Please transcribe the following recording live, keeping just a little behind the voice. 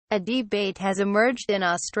A debate has emerged in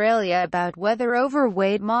Australia about whether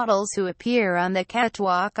overweight models who appear on the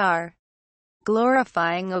catwalk are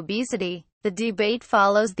glorifying obesity. The debate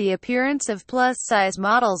follows the appearance of plus-size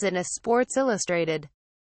models in a Sports Illustrated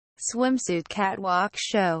swimsuit catwalk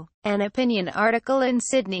show. An opinion article in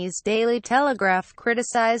Sydney's Daily Telegraph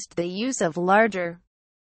criticised the use of larger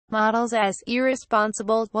models as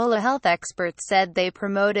irresponsible, while a health expert said they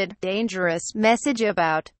promoted dangerous message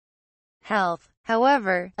about health.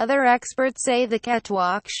 However, other experts say the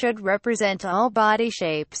catwalk should represent all body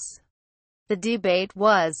shapes. The debate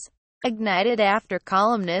was ignited after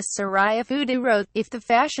columnist Soraya Fudi wrote, "If the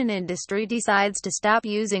fashion industry decides to stop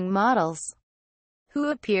using models who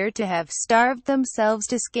appear to have starved themselves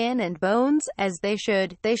to skin and bones, as they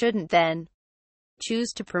shouldn't then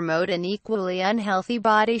choose to promote an equally unhealthy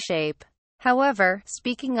body shape." However,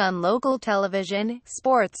 speaking on local television,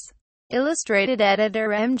 Sports Illustrated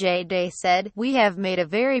editor MJ Day said, "We have made a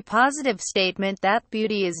very positive statement that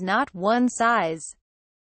beauty is not one size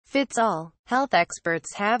fits all." Health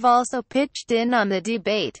experts have also pitched in on the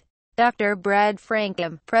debate. Dr. Brad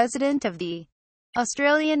Frankham, president of the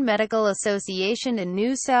Australian Medical Association in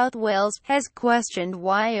New South Wales, has questioned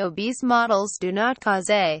why obese models do not cause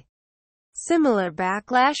a similar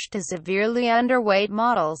backlash to severely underweight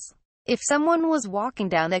models. If someone was walking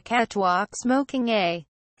down the catwalk smoking a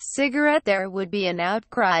cigarette, there would be an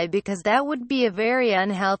outcry because that would be a very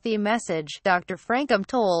unhealthy message, Dr. Frankham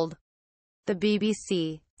told the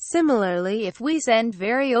BBC. Similarly, if we send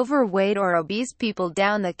very overweight or obese people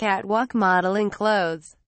down the catwalk modeling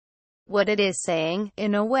clothes, what it is saying,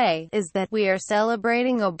 in a way, is that we are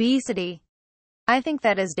celebrating obesity. I think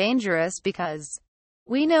that is dangerous because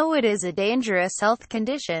we know it is a dangerous health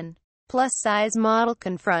condition. Plus-size model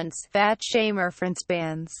confronts fat shamer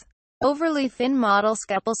bans. Overly thin model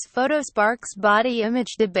scalpels photo sparks body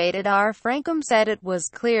image debated. R. Frankham said it was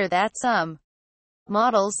clear that some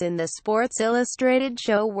models in the Sports Illustrated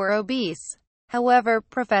show were obese. However,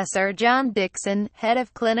 Professor John Dixon, head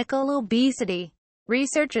of clinical obesity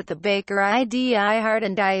research at the Baker IDI Heart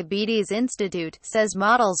and Diabetes Institute, says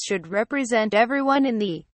models should represent everyone in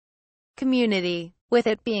the community. With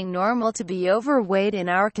it being normal to be overweight in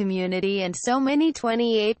our community and so many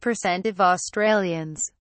 28% of Australians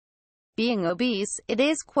being obese, it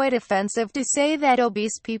is quite offensive to say that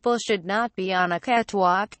obese people should not be on a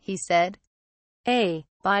catwalk, he said. A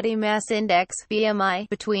body mass index (BMI)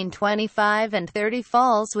 between 25 and 30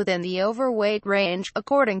 falls within the overweight range,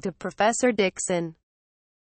 according to Professor Dixon.